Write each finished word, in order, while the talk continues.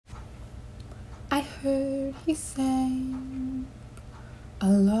I heard he sang a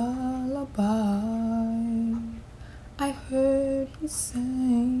lullaby. I heard he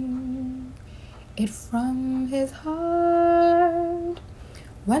sang it from his heart.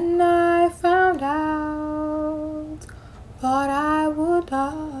 When I found out, thought I would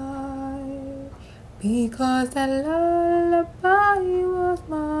die, because that lullaby was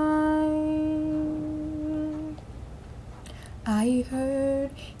mine. I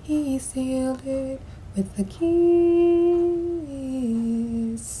heard he sealed it with a kiss.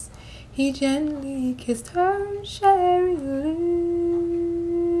 He gently kissed her cherry lips.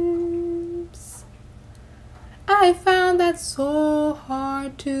 I found that so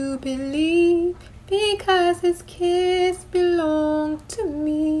hard to believe, because his kiss belonged to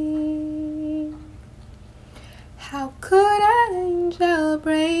me. How could an angel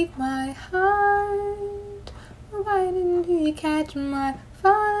break my heart? Why didn't he catch my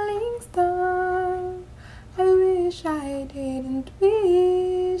falling star? I wish I didn't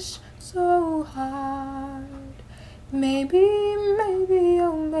wish so hard. Maybe,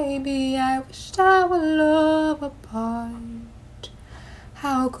 oh maybe I wished our love apart.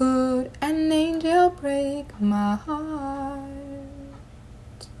 How could an angel break my heart?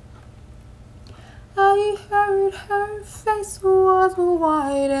 I heard her face was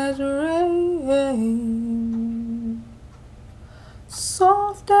white as rain,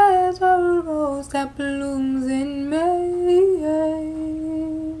 soft as a rose that blooms in May.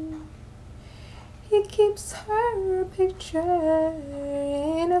 He keeps her picture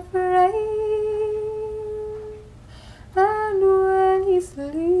in a frame, and when he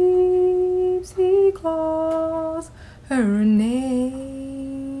sleeps he calls her name.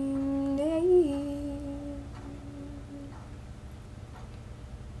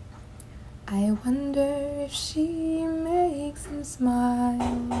 I wonder if she makes him smile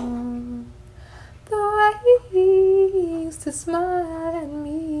the way he used to smile at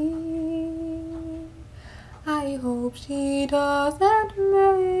me. I hope she doesn't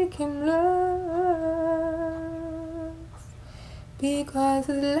make him laugh, because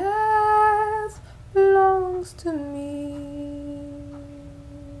his laugh belongs to me.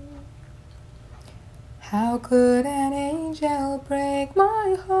 How could an angel break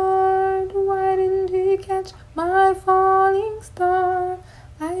my heart? Why didn't he catch my falling star?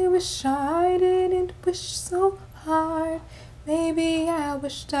 I wish I didn't wish so hard. Maybe I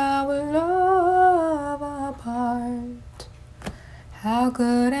wished our love apart. How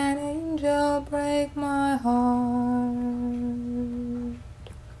could an angel break my heart?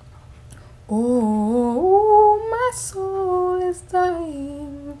 Oh, my soul is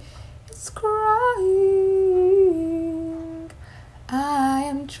dying, it's crying. I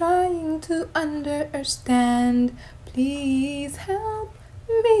am trying to understand. Please help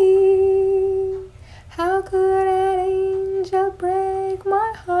me. How could an angel break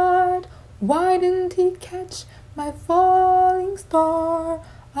my heart? Why didn't he catch my falling star?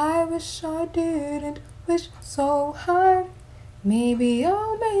 I wish I didn't wish so hard. Maybe,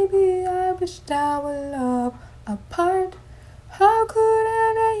 oh maybe I wished our love apart. How could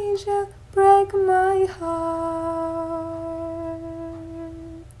an angel break my heart?